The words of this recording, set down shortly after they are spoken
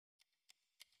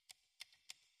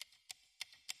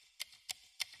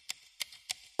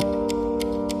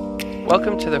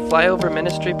Welcome to the Flyover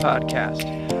Ministry Podcast,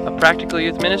 a practical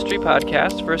youth ministry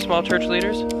podcast for small church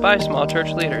leaders by small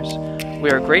church leaders. We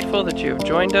are grateful that you have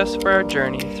joined us for our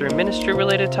journey through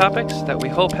ministry-related topics that we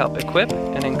hope help equip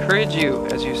and encourage you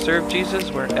as you serve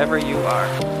Jesus wherever you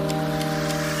are.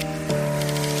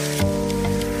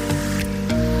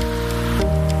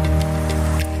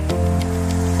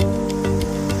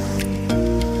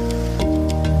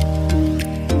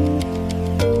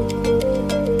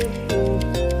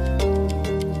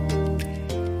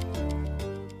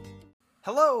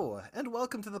 Hello, and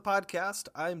welcome to the podcast.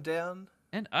 I'm Dan.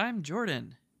 And I'm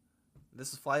Jordan.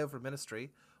 This is Flyover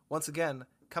Ministry. Once again,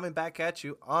 coming back at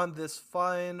you on this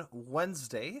fine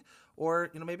Wednesday, or,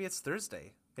 maybe it's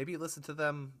Thursday. Maybe you listen to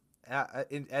them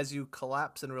as you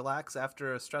collapse and relax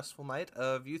after a stressful night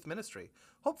of youth ministry.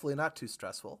 Hopefully not too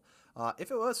stressful.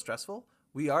 If it was stressful,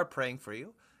 we are praying for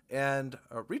you. And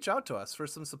reach out to us for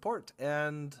some support.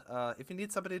 And if you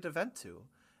need somebody to vent to.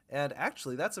 And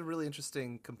actually, that's a really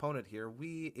interesting component here.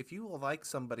 If you would like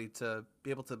somebody to be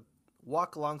able to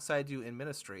walk alongside you in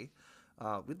ministry,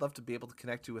 we'd love to be able to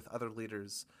connect you with other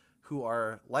leaders who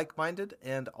are like-minded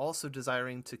and also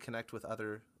desiring to connect with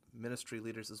other ministry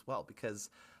leaders as well. Because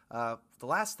the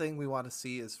last thing we want to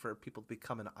see is for people to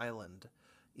become an island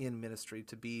in ministry,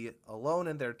 to be alone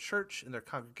in their church, in their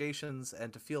congregations,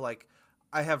 and to feel like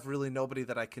I have really nobody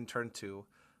that I can turn to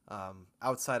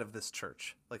outside of this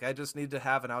church. Like, I just need to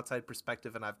have an outside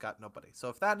perspective and I've got nobody. So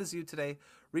if that is you today,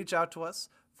 reach out to us,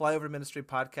 Flyover Ministry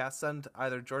Podcast, send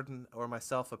either Jordan or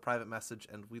myself a private message,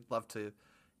 and we'd love to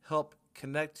help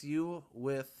connect you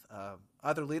with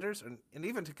other leaders and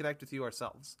even to connect with you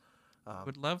ourselves.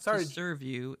 Would love to serve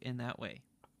you in that way.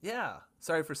 Yeah.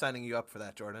 Sorry for signing you up for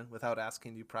that, Jordan, without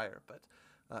asking you prior,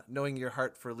 but knowing your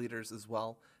heart for leaders as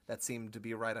well, that seemed to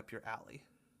be right up your alley.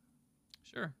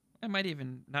 Sure. It might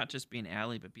even not just be an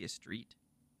alley, but be a street.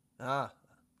 A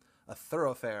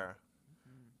thoroughfare.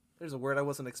 Mm-hmm. There's a word I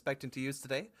wasn't expecting to use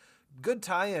today. Good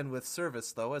tie-in with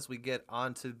service, though, as we get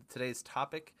on to today's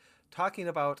topic, talking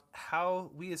about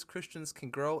how we as Christians can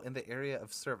grow in the area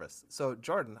of service. So,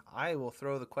 Jordan, I will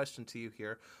throw the question to you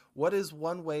here. What is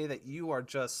one way that you are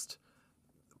just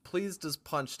pleased as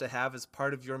punch to have as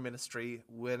part of your ministry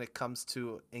when it comes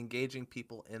to engaging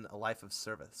people in a life of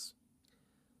service?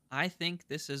 I think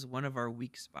this is one of our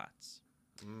weak spots.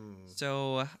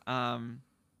 So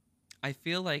I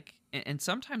feel like, and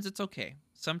sometimes it's okay.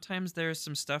 Sometimes there's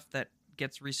some stuff that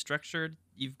gets restructured.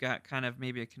 You've got kind of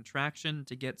maybe a contraction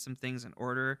to get some things in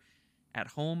order at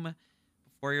home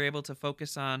before you're able to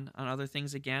focus on other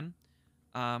things again.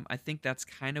 I think that's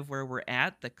kind of where we're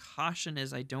at. The caution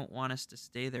is I don't want us to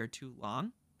stay there too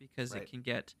long because It can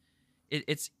get,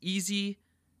 it's easy,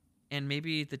 and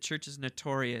maybe the church is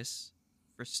notorious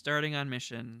for starting on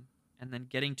mission and then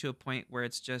getting to a point where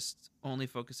it's just only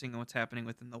focusing on what's happening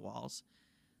within the walls.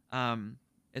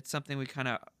 It's something we kind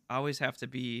of always have to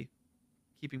be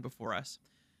keeping before us.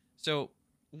 So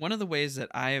one of the ways that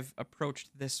I've approached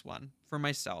this one for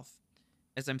myself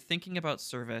as I'm thinking about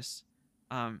service,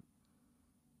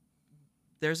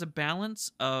 there's a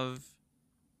balance of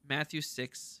Matthew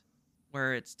 6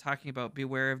 where it's talking about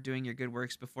beware of doing your good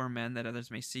works before men that others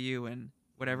may see you and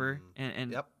whatever,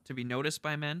 and yep, to be noticed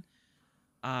by men.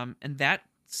 And that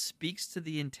speaks to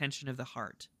the intention of the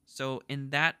heart. So in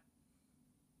that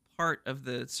part of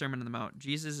the Sermon on the Mount,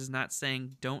 Jesus is not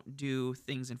saying don't do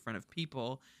things in front of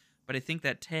people, but I think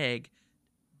that tag,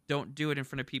 don't do it in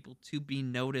front of people to be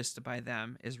noticed by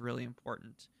them, is really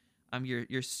important.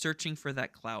 You're searching for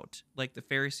that clout, like the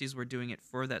Pharisees were doing it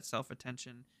for that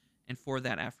self-attention and for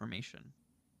that affirmation.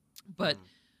 But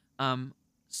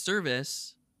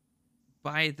service,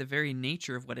 by the very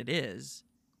nature of what it is,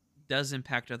 does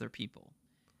impact other people.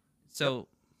 So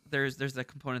there's that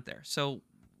component there. So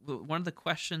one of the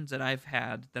questions that I've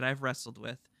had, that I've wrestled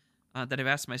with, that I've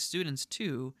asked my students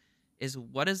too, is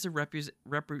what is the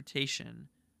reputation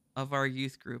of our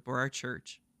youth group or our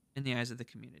church in the eyes of the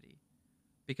community?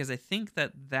 Because I think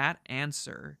that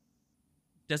answer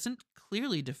doesn't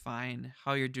clearly define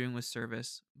how you're doing with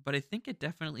service, but I think it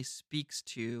definitely speaks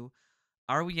to,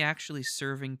 are we actually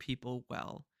serving people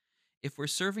well? If we're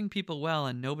serving people well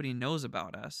and nobody knows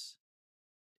about us,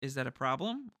 is that a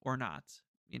problem or not?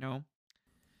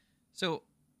 So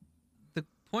the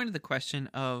point of the question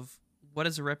of what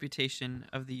is the reputation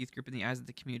of the youth group in the eyes of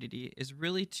the community is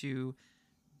really to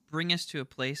bring us to a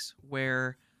place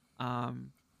where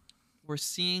we're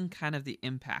seeing kind of the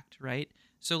impact, right?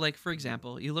 So like, for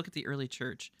example, you look at the early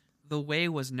church, the way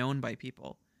was known by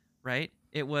people, right?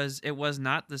 It was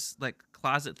not this like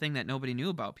closet thing that nobody knew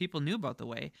about. People knew about the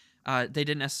way. They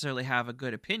didn't necessarily have a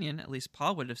good opinion. At least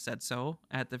Paul would have said so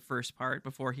at the first part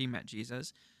before he met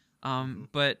Jesus.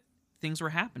 But things were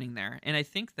happening there. And I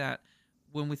think that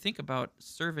when we think about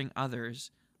serving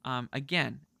others,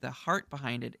 again, the heart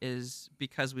behind it is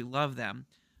because we love them.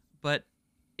 But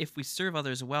if we serve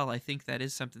others well, I think that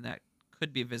is something that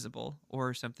could be visible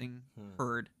or something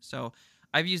heard. So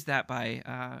I've used that by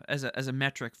as a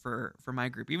metric for my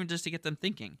group, even just to get them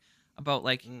thinking about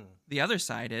like the other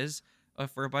side is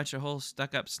if we're a bunch of whole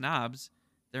stuck up snobs,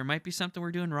 there might be something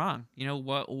we're doing wrong. You know,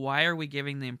 why are we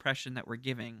giving the impression that we're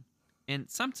giving? And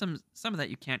some of that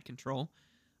you can't control.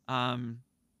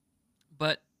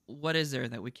 But what is there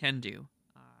that we can do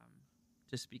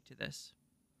to speak to this?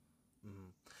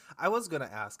 I was going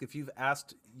to ask if you've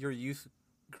asked your youth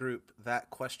group that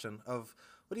question of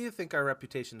what do you think our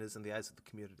reputation is in the eyes of the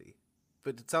community?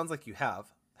 But it sounds like you have.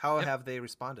 How have they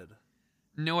responded?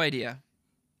 No idea.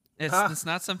 It's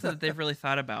not something that they've really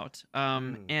thought about.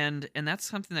 And that's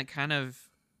something that kind of,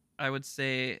 I would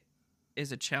say,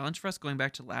 is a challenge for us. Going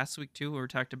back to last week too, where we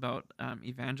talked about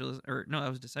evangelism, or no, that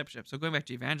was discipleship. So going back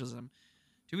to evangelism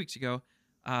 2 weeks ago,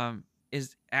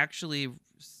 is actually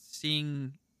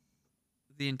seeing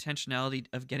the intentionality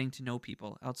of getting to know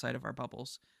people outside of our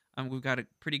bubbles. We've got a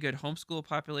pretty good homeschool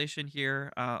population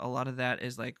here. A lot of that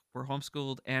is like we're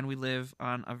homeschooled and we live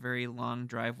on a very long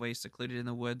driveway, secluded in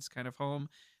the woods kind of home.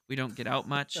 We don't get out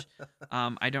much.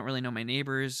 I don't really know my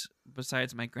neighbors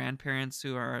besides my grandparents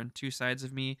who are on two sides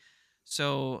of me.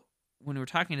 So when we're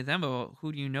talking to them about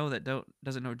who do you know that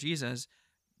doesn't know Jesus,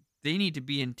 they need to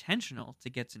be intentional to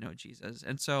get to know Jesus.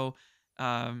 And so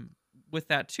with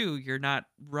that too, you're not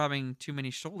rubbing too many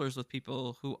shoulders with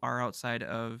people who are outside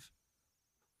of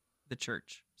the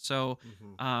church. So,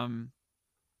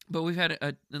 but we've had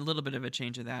a little bit of a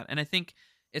change of that. And I think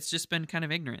it's just been kind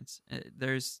of ignorance.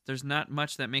 There's not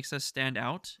much that makes us stand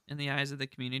out in the eyes of the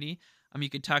community. You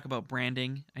could talk about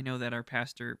branding. I know that our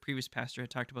previous pastor had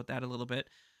talked about that a little bit.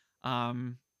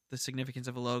 The significance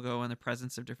of a logo and the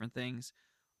presence of different things.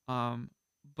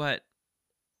 But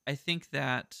I think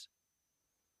that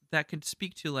could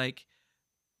speak to like,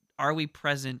 are we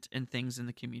present in things in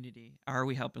the community? Are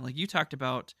we helping? Like you talked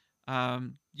about,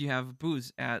 you have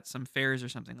booths at some fairs or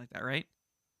something like that, right?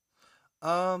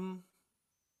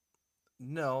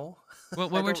 No. Well,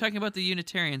 when we're talking about the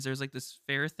Unitarians, there's like this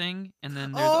fair thing, and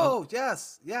then there's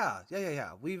yes, yeah.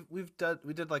 We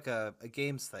did like a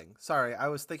games thing. Sorry, I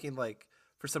was thinking like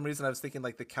for some reason I was thinking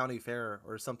like the county fair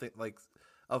or something like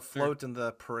a float in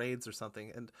the parades or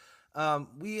something. And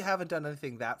we haven't done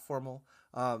anything that formal.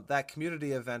 That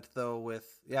community event though,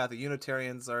 with the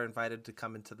Unitarians are invited to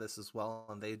come into this as well,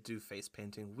 and they do face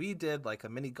painting. We did like a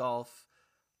mini golf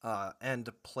and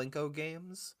Plinko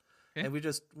games. Okay. And we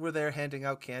just were there handing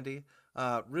out candy.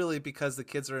 Really, because the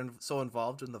kids are so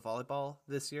involved in the volleyball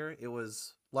this year, it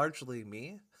was largely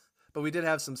me. But we did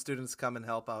have some students come and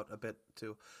help out a bit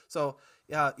too. So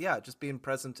just being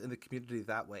present in the community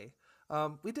that way.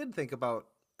 We did think about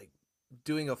like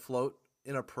doing a float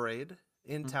in a parade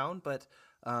in town, but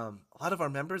a lot of our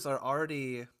members are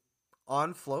already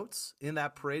on floats in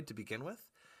that parade to begin with.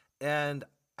 And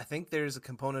I think there's a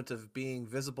component of being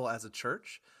visible as a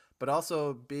church, but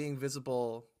also being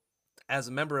visible as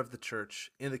a member of the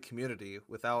church in the community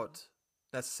without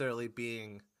necessarily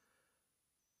being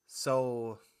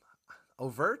so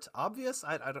overt, obvious.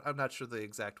 I'm not sure the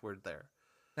exact word there.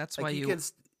 That's like why you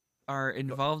are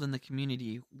involved in the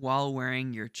community while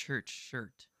wearing your church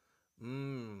shirt.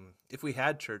 If we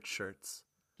had church shirts.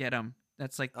 Get them.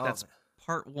 That's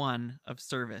part one of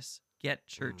service. Get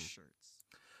church shirts.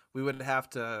 We would have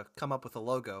to come up with a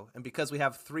logo. And because we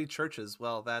have 3 churches,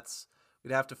 well,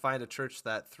 we'd have to find a church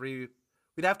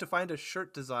we'd have to find a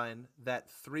shirt design that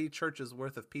 3 churches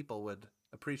worth of people would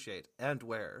appreciate and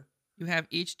wear. You have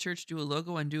each church do a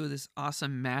logo and do this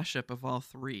awesome mashup of all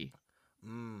 3.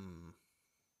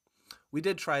 We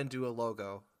did try and do a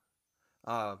logo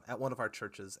at one of our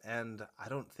churches, and I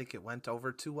don't think it went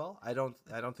over too well. I don't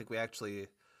think we actually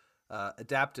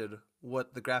adapted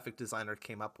what the graphic designer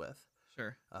came up with.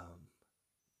 Sure.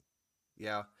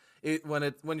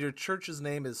 When your church's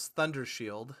name is Thunder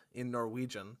Shield in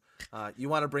Norwegian, you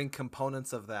want to bring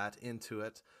components of that into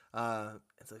it.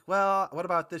 It's like, well, what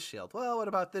about this shield? Well, what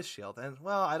about this shield? And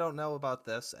well, I don't know about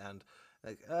this. And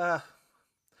like,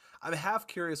 I'm half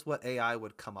curious what AI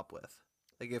would come up with.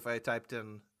 Like if I typed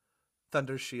in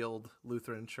Thunder Shield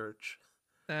Lutheran Church.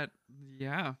 That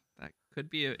could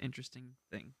be an interesting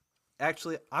thing.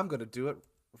 Actually, I'm going to do it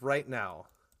right now.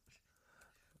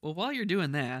 Well, while you're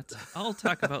doing that, I'll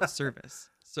talk about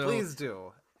service. So please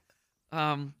do.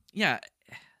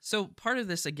 So part of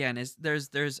this again is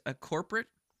there's a corporate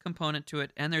component to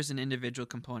it and there's an individual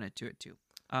component to it too.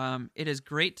 It is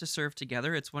great to serve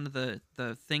together. It's one of the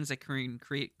things that can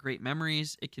create great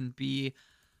memories. It can be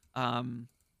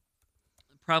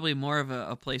probably more of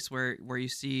a place where you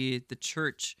see the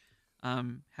church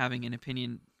having an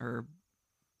opinion or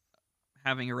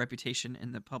having a reputation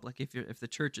in the public if the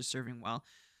church is serving well.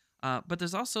 But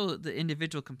there's also the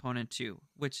individual component too,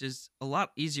 which is a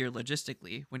lot easier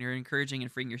logistically when you're encouraging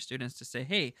and freeing your students to say,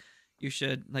 hey, you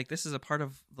should, like, this is a part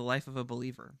of the life of a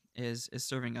believer is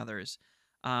serving others.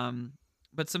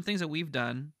 But some things that we've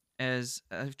done is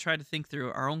I've tried to think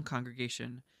through our own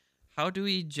congregation. How do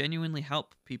we genuinely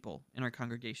help people in our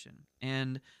congregation?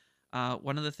 And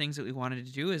one of the things that we wanted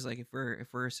to do is, like,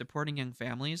 if we're supporting young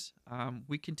families,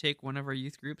 we can take one of our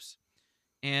youth groups,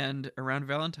 and around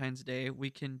Valentine's Day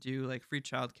we can do like free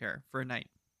childcare for a night.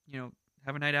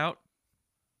 Have a night out,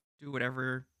 do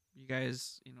whatever you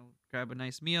guys, grab a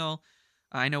nice meal.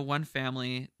 I know one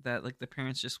family that, like, the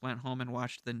parents just went home and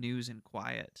watched the news in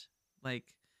quiet. Like,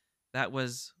 that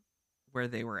was where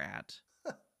they were at.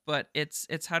 But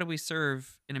it's how do we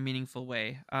serve in a meaningful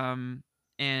way? And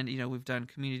we've done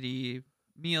community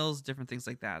meals, different things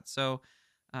like that. So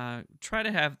try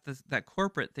to have that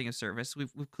corporate thing of service.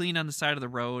 We've cleaned on the side of the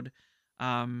road.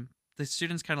 The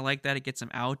students kind of like that. It gets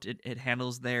them out. It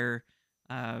handles their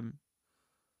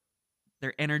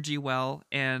energy well,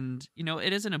 and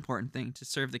it is an important thing to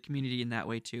serve the community in that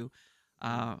way too.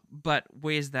 But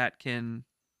ways that can,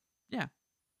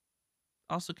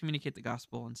 also communicate the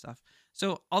gospel and stuff.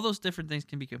 So all those different things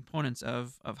can be components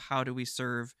of how do we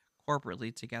serve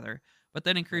corporately together. But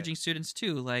then encouraging students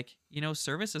too, like,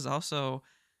 service is also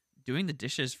doing the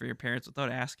dishes for your parents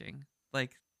without asking.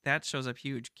 Like, that shows up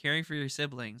huge. Caring for your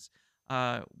siblings,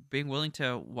 being willing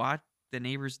to watch the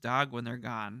neighbor's dog when they're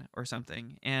gone or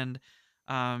something, and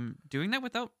doing that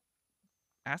without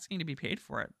asking to be paid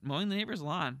for it. Mowing the neighbor's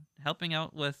lawn, helping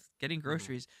out with getting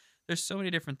groceries. There's so many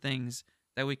different things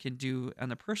that we can do on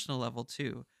the personal level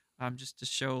too, just to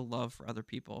show love for other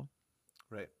people.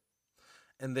 Right.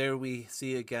 And there we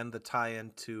see again the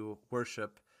tie-in to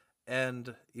worship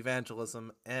and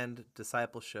evangelism and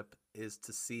discipleship is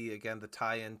to see again the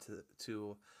tie-in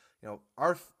to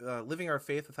our living our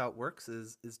faith without works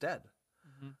is dead.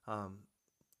 Mm-hmm.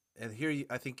 And here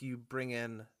I think you bring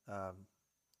in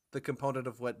the component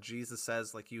of what Jesus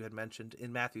says, like you had mentioned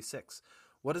in Matthew 6.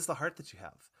 What is the heart that you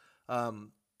have?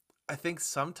 I think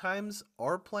sometimes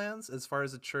our plans as far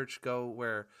as a church go,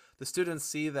 where the students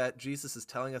see that Jesus is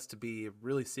telling us to be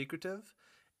really secretive,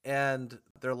 and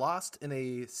they're lost in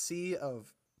a sea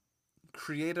of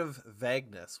creative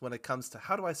vagueness when it comes to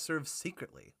how do I serve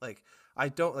secretly? Like, I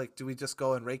don't like, do we just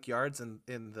go and rake yards in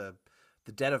the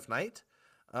dead of night?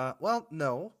 Well,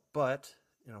 no, but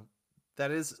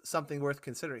that is something worth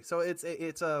considering. So it's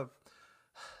a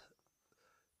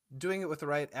doing it with the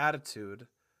right attitude,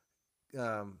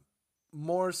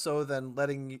 more so than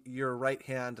letting your right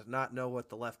hand not know what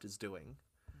the left is doing.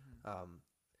 Mm-hmm.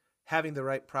 Having the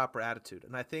right proper attitude.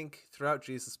 And I think throughout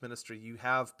Jesus' ministry, you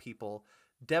have people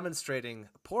demonstrating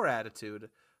poor attitude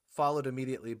followed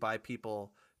immediately by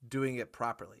people doing it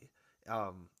properly.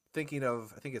 Thinking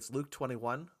of, I think it's Luke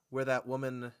 21, where that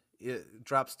woman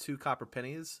drops 2 copper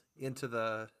pennies into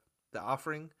the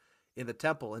offering in the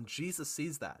temple, and Jesus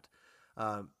sees that.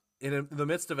 In the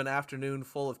midst of an afternoon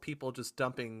full of people just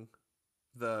dumping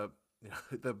the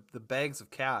bags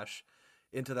of cash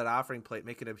into that offering plate,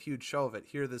 making a huge show of it,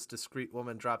 here this discreet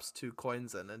woman drops 2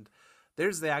 coins in, and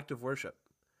there's the act of worship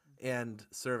and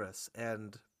service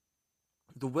and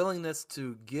the willingness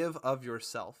to give of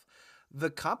yourself. The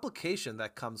complication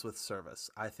that comes with service,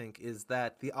 I think, is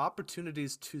that the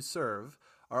opportunities to serve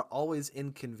are always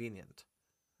inconvenient,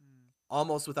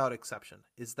 almost without exception,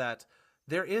 is that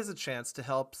there is a chance to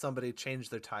help somebody change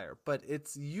their tire, but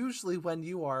it's usually when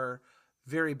you are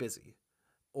very busy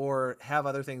or have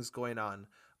other things going on,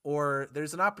 or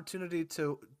there's an opportunity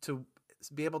to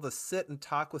be able to sit and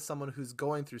talk with someone who's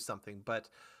going through something, but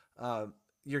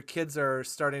your kids are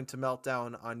starting to melt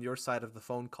down on your side of the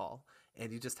phone call,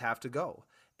 and you just have to go.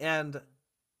 And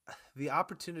the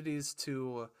opportunities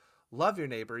to love your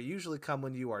neighbor usually come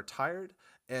when you are tired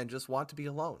and just want to be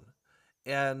alone.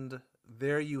 And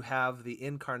there you have the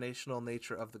incarnational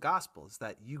nature of the gospel, is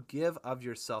that you give of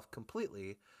yourself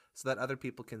completely so that other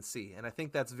people can see. And I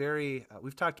think that's very,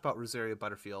 we've talked about Rosaria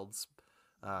Butterfield's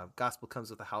Gospel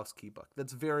Comes with a House Key book.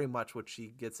 That's very much what she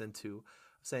gets into,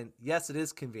 saying, yes, it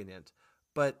is convenient,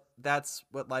 but that's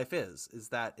what life is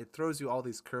that it throws you all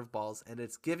these curveballs, and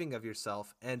it's giving of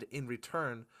yourself, and in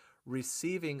return,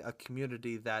 receiving a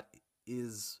community that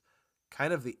is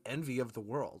kind of the envy of the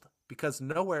world, because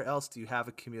nowhere else do you have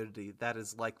a community that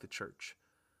is like the church.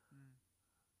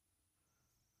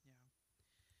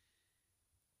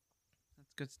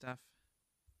 good stuff.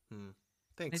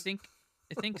 Thanks.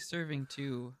 I think serving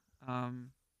too.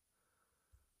 When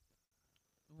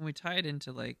we tie it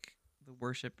into like the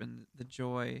worship and the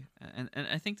joy, and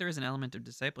I think there is an element of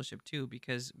discipleship too,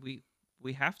 because we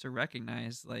have to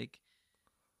recognize like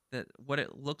that what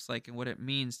it looks like and what it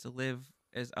means to live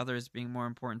as others being more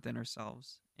important than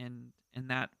ourselves, and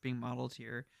that being modeled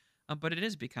here. But it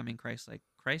is becoming Christ-like.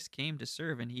 Christ came to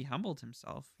serve, and he humbled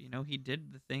himself. You know, he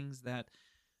did the things that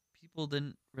people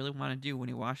didn't really want to do when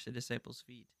he washed the disciples'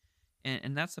 feet,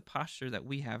 and that's the posture that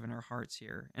we have in our hearts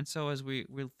here. And so as we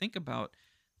think about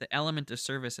the element of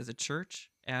service as a church,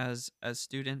 as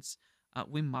students,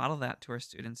 we model that to our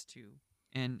students too,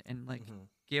 and like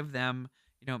give them,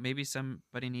 you know, maybe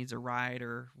somebody needs a ride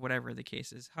or whatever the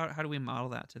case is. How do we model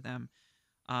that to them,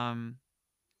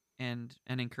 and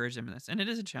encourage them in this? And it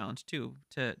is a challenge too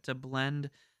to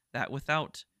blend that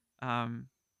without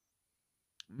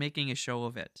making a show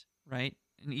of it, right?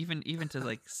 And even to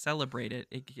like celebrate it,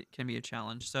 can be a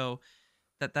challenge. So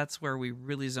that's where we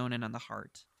really zone in on the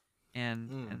heart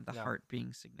and the heart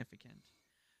being significant.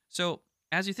 So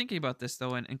as you're thinking about this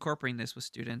though, and incorporating this with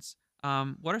students,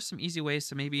 what are some easy ways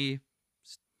to maybe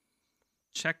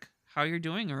check how you're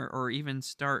doing, or even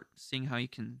start seeing how you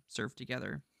can serve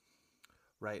together?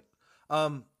 Right.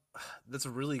 That's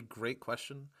a really great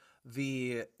question.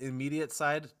 The immediate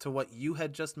side to what you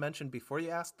had just mentioned before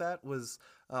you asked that was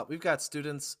we've got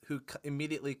students who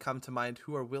immediately come to mind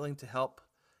who are willing to help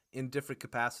in different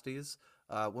capacities.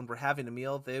 When we're having a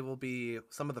meal, they will be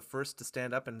some of the first to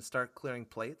stand up and start clearing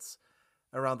plates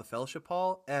around the fellowship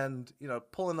hall, and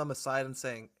pulling them aside and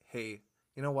saying, "Hey,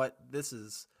 you know what? This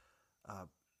is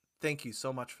thank you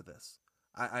so much for this.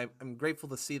 I'm grateful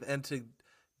to see and to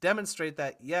demonstrate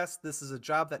that, yes, this is a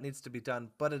job that needs to be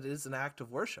done, but it is an act of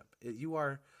worship. You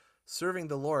are serving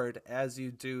the Lord as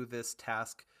you do this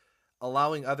task,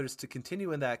 allowing others to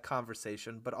continue in that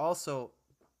conversation, but also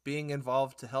being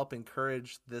involved to help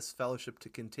encourage this fellowship to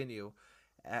continue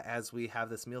as we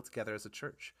have this meal together as a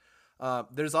church."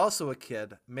 There's also a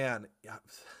kid, man,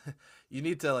 you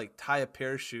need to like tie a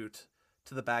parachute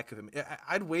to the back of him.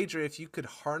 I'd wager if you could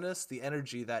harness the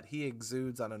energy that he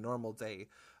exudes on a normal day,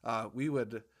 we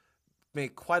would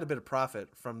make quite a bit of profit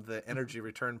from the energy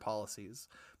return policies,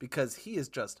 because he is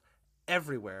just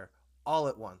everywhere all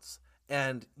at once.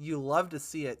 And you love to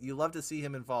see it. You love to see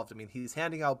him involved. I mean, he's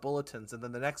handing out bulletins, and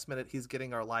then the next minute he's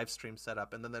getting our live stream set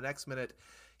up. And then the next minute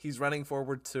he's running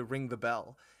forward to ring the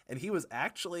bell. And he was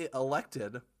actually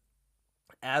elected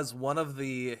as one of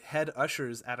the head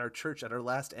ushers at our church at our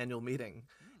last annual meeting.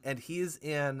 And he's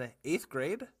in 8th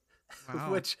grade.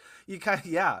 Wow. Which you kind of,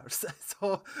 yeah.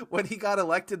 So when he got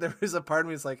elected, there was a part of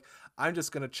me was like, I'm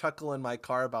just going to chuckle in my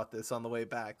car about this on the way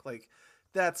back. Like,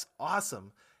 that's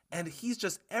awesome. And he's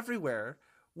just everywhere,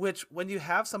 which when you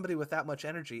have somebody with that much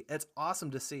energy, it's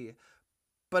awesome to see.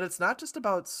 But it's not just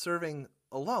about serving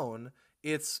alone.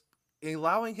 It's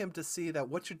allowing him to see that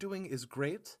what you're doing is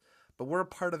great, but we're a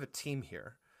part of a team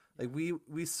here. Like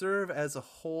we serve as a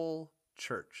whole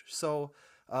church. So,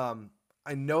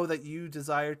 I know that you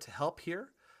desire to help here.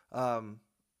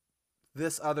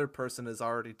 This other person is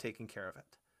already taking care of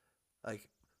it. Like,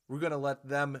 we're going to let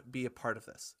them be a part of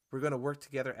this. We're going to work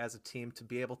together as a team to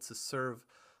be able to serve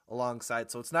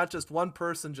alongside. So it's not just one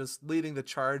person just leading the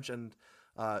charge and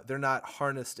they're not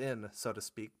harnessed in, so to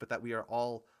speak, but that we are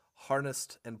all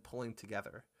harnessed and pulling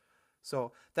together.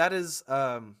 So that is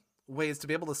ways to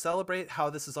be able to celebrate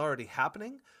how this is already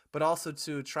happening, but also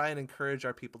to try and encourage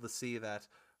our people to see that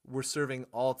we're serving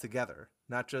all together,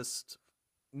 not just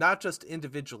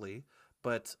individually,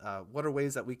 but what are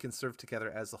ways that we can serve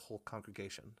together as a whole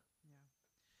congregation.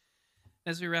 Yeah.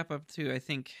 As we wrap up too, I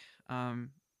think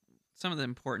some of the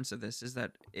importance of this is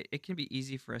that it can be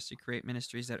easy for us to create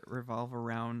ministries that revolve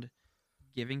around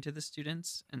giving to the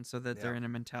students, and so that they're in a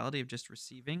mentality of just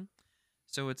receiving.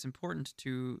 So it's important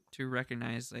to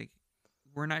recognize, like,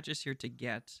 we're not just here to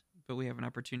get, but we have an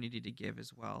opportunity to give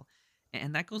as well.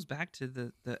 And that goes back to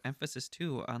the emphasis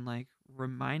too on like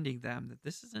reminding them that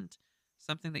this isn't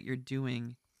something that you're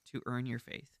doing to earn your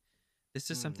faith. This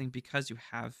is something because you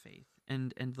have faith,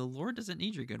 and the Lord doesn't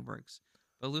need your good works.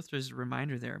 But Luther's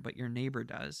reminder there, but your neighbor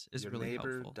does, is really helpful.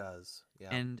 Your neighbor does,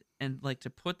 yeah. And like to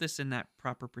put this in that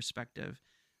proper perspective,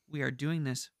 we are doing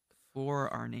this for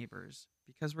our neighbors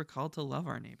because we're called to love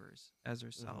our neighbors as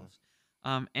ourselves.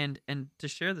 And to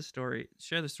share the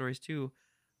stories too.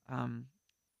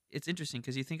 It's interesting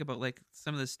because you think about like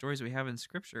some of the stories we have in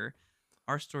Scripture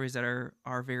are stories that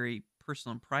are very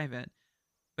personal and private,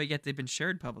 but yet they've been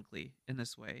shared publicly in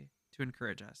this way to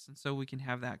encourage us, and so we can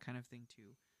have that kind of thing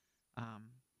too.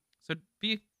 So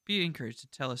be be encouraged to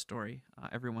tell a story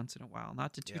every once in a while,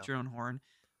 not to toot your own horn.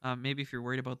 Maybe if you're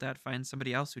worried about that, find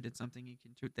somebody else who did something you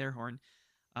can toot their horn.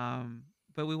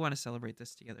 But we want to celebrate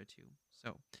this together too.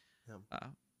 So,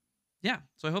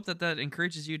 so I hope that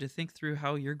encourages you to think through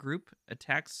how your group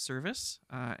attacks service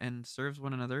and serves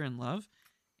one another in love.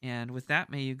 And with that,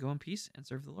 may you go in peace and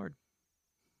serve the Lord.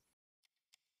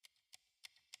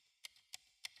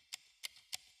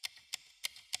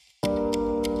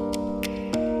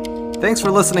 Thanks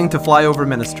for listening to Flyover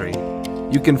Ministry.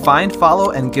 You can find, follow,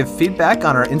 and give feedback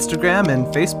on our Instagram and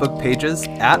Facebook pages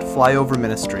at Flyover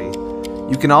Ministry.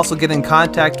 You can also get in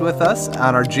contact with us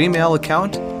on our Gmail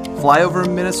account,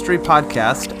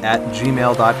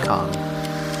 flyoverministrypodcast@gmail.com.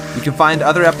 You can find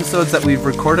other episodes that we've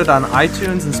recorded on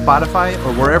iTunes and Spotify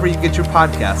or wherever you get your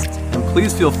podcasts, and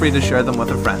please feel free to share them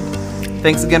with a friend.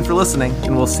 Thanks again for listening,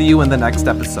 and we'll see you in the next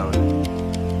episode.